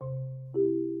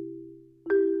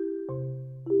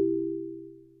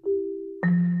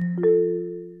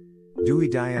Dewey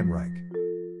Diane Reich,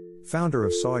 founder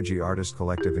of Sawaji Artist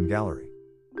Collective and Gallery.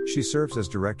 She serves as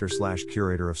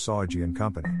director/curator of Sawaji and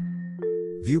Company.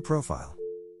 View profile.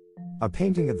 A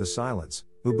painting of the silence,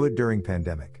 Ubud during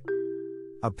pandemic.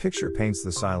 A picture paints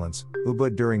the silence,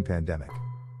 Ubud during pandemic.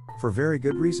 For very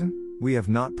good reason, we have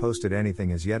not posted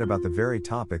anything as yet about the very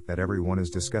topic that everyone is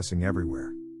discussing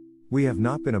everywhere. We have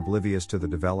not been oblivious to the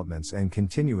developments and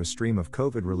continuous stream of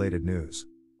COVID-related news.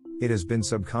 It has been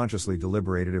subconsciously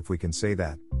deliberated, if we can say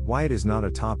that, why it is not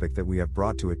a topic that we have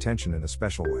brought to attention in a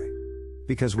special way.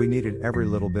 Because we needed every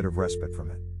little bit of respite from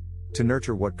it. To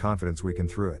nurture what confidence we can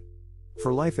through it.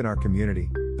 For life in our community,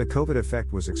 the COVID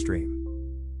effect was extreme.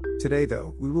 Today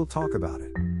though, we will talk about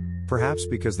it. Perhaps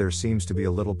because there seems to be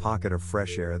a little pocket of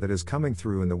fresh air that is coming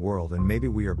through in the world, and maybe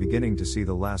we are beginning to see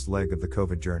the last leg of the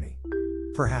COVID journey.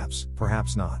 Perhaps,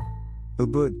 perhaps not.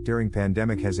 Ubud during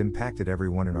pandemic has impacted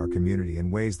everyone in our community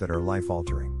in ways that are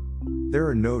life-altering. There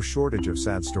are no shortage of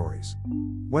sad stories.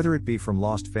 Whether it be from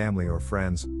lost family or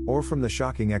friends, or from the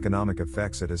shocking economic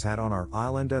effects it has had on our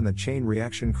island and the chain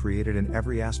reaction created in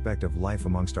every aspect of life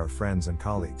amongst our friends and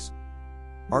colleagues.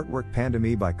 Artwork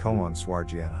Pandemi by Komang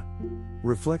Swargiana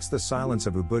reflects the silence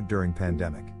of Ubud during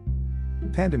pandemic.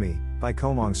 Pandemi by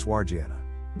Komang Swargiana.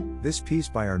 This piece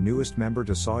by our newest member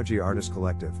to Sawaji Artist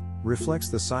Collective reflects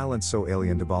the silence so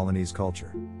alien to Balinese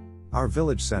culture. Our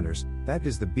village centers, that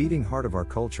is the beating heart of our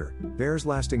culture, bears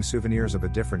lasting souvenirs of a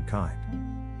different kind.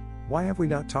 Why have we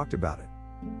not talked about it?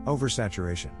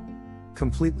 Oversaturation.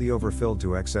 Completely overfilled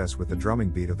to excess with the drumming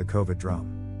beat of the COVID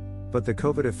drum. But the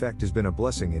COVID effect has been a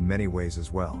blessing in many ways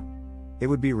as well. It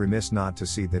would be remiss not to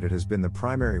see that it has been the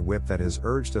primary whip that has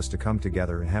urged us to come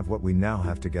together and have what we now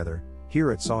have together,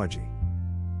 here at Sawaji.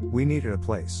 We needed a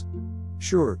place.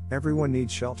 Sure, everyone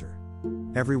needs shelter.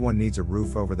 Everyone needs a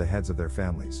roof over the heads of their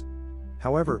families.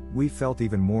 However, we felt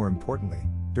even more importantly,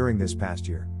 during this past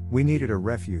year, we needed a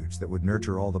refuge that would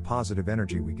nurture all the positive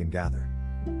energy we can gather.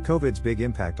 COVID's big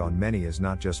impact on many is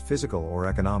not just physical or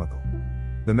economical.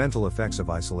 The mental effects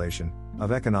of isolation,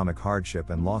 of economic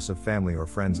hardship and loss of family or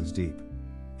friends is deep.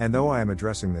 And though I am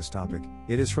addressing this topic,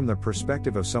 it is from the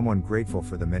perspective of someone grateful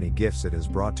for the many gifts it has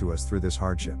brought to us through this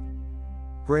hardship.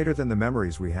 Greater than the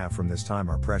memories we have from this time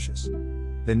are precious.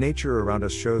 The nature around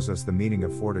us shows us the meaning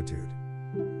of fortitude.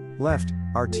 Left,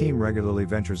 our team regularly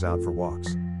ventures out for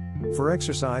walks. For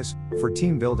exercise, for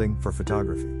team building, for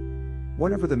photography.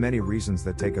 Whatever the many reasons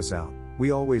that take us out, we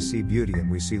always see beauty and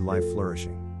we see life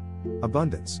flourishing.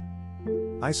 Abundance.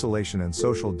 Isolation and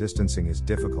social distancing is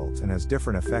difficult and has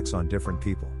different effects on different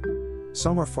people.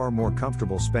 Some are far more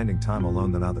comfortable spending time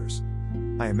alone than others.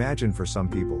 I imagine for some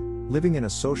people, living in a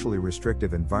socially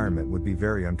restrictive environment would be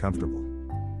very uncomfortable.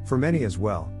 For many as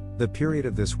well, the period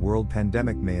of this world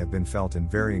pandemic may have been felt in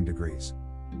varying degrees.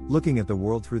 Looking at the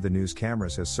world through the news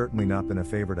cameras has certainly not been a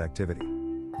favorite activity.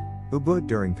 Ubud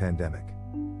during pandemic.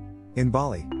 In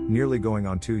Bali, nearly going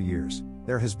on 2 years,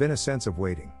 there has been a sense of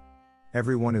waiting.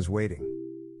 Everyone is waiting.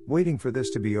 Waiting for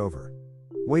this to be over.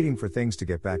 Waiting for things to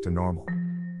get back to normal.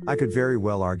 I could very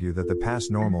well argue that the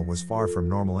past normal was far from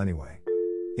normal anyway.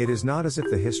 It is not as if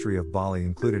the history of Bali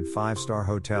included 5-star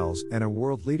hotels and a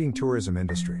world-leading tourism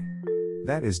industry.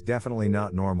 That is definitely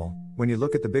not normal, when you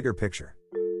look at the bigger picture.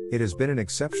 It has been an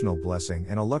exceptional blessing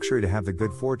and a luxury to have the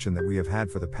good fortune that we have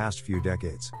had for the past few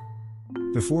decades.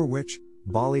 Before which,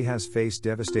 Bali has faced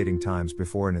devastating times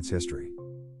before in its history.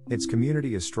 Its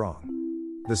community is strong.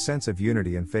 The sense of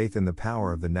unity and faith in the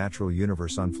power of the natural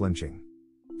universe unflinching.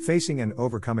 Facing and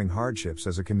overcoming hardships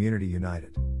as a community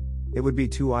united. It would be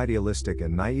too idealistic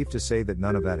and naive to say that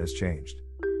none of that has changed.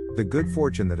 The good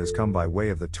fortune that has come by way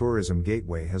of the tourism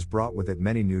gateway has brought with it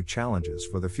many new challenges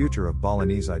for the future of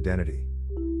Balinese identity.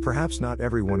 Perhaps not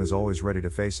everyone is always ready to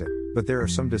face it, but there are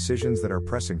some decisions that are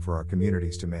pressing for our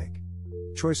communities to make.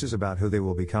 Choices about who they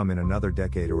will become in another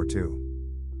decade or two.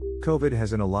 COVID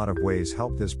has in a lot of ways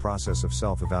helped this process of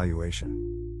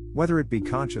self-evaluation. Whether it be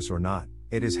conscious or not,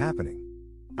 it is happening.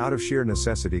 Out of sheer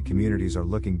necessity, communities are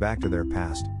looking back to their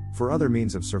past, for other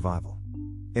means of survival.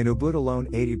 In Ubud alone,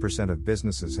 80% of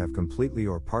businesses have completely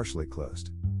or partially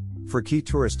closed. For key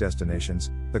tourist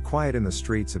destinations, the quiet in the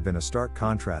streets have been a stark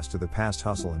contrast to the past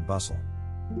hustle and bustle.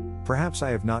 Perhaps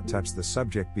I have not touched the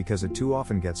subject because it too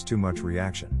often gets too much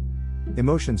reaction.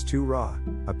 Emotions too raw,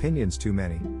 opinions too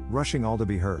many, rushing all to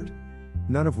be heard.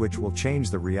 None of which will change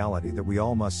the reality that we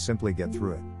all must simply get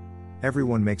through it.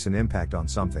 Everyone makes an impact on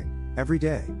something, every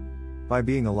day. By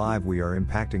being alive, we are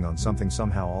impacting on something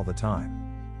somehow all the time.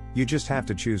 You just have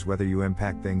to choose whether you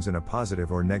impact things in a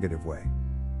positive or negative way.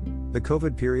 The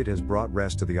COVID period has brought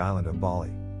rest to the island of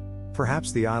Bali.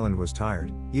 Perhaps the island was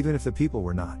tired, even if the people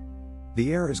were not.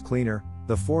 The air is cleaner,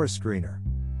 the forest greener.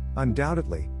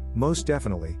 Undoubtedly, Most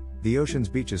definitely, the ocean's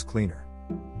beach is cleaner.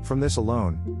 From this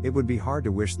alone, it would be hard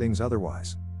to wish things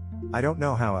otherwise. I don't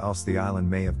know how else the island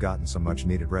may have gotten some much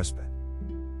needed respite.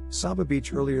 Saba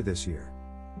Beach earlier this year.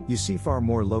 You see far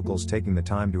more locals taking the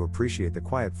time to appreciate the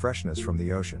quiet freshness from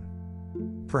the ocean.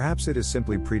 Perhaps it is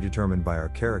simply predetermined by our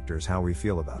characters how we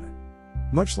feel about it.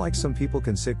 Much like some people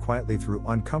can sit quietly through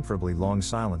uncomfortably long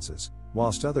silences,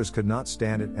 whilst others could not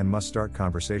stand it and must start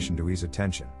conversation to ease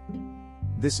attention.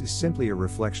 This is simply a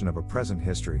reflection of a present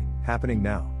history, happening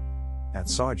now. At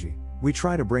Saji, we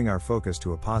try to bring our focus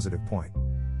to a positive point.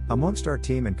 Amongst our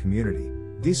team and community,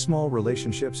 these small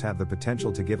relationships have the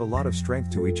potential to give a lot of strength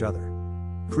to each other.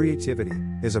 Creativity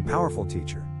is a powerful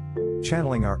teacher.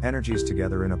 Channeling our energies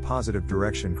together in a positive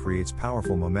direction creates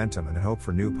powerful momentum and hope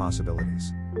for new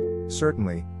possibilities.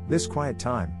 Certainly, this quiet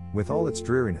time, with all its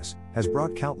dreariness, has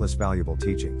brought countless valuable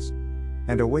teachings.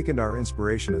 And awakened our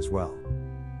inspiration as well.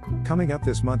 Coming up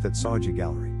this month at Saji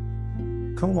Gallery.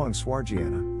 Komang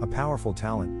Swargiana, a powerful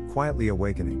talent, quietly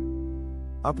awakening.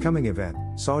 Upcoming event,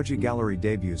 Saji Gallery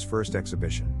debuts first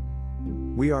exhibition.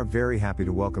 We are very happy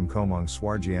to welcome Komang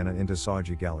Swargiana into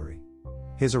Saji Gallery.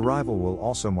 His arrival will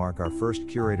also mark our first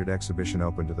curated exhibition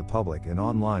open to the public and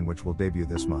online, which will debut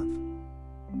this month.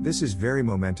 This is very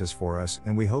momentous for us,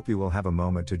 and we hope you will have a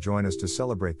moment to join us to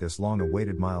celebrate this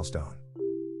long-awaited milestone.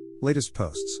 Latest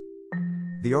posts.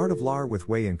 The art of lar with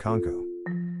Wei in Conco.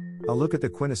 A look at the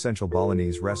quintessential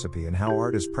Balinese recipe and how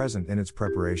art is present in its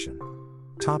preparation.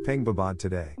 Tapeng Babad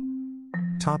today.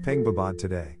 Tapeng Babad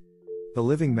today. The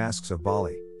Living Masks of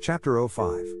Bali, Chapter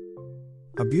 05.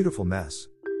 A beautiful mess.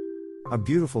 A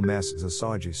beautiful mess is a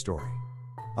Saji story.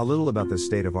 A little about the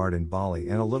state of art in Bali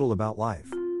and a little about life.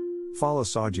 Follow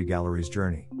Saji Gallery's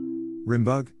journey.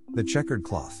 Rimbug, the checkered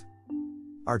cloth.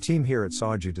 Our team here at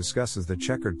Saji discusses the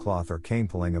checkered cloth or kain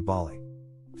palang of Bali.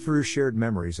 Through shared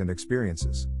memories and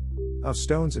experiences. Of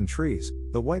stones and trees,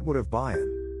 the whitewood of Bayan.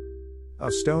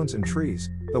 Of stones and trees,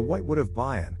 the whitewood of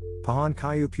Bayan, Pahan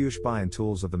Kayu Push Bayan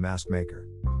tools of the mask maker.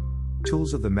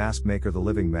 Tools of the mask maker, the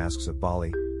living masks of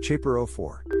Bali, Chapter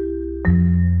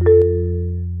 04.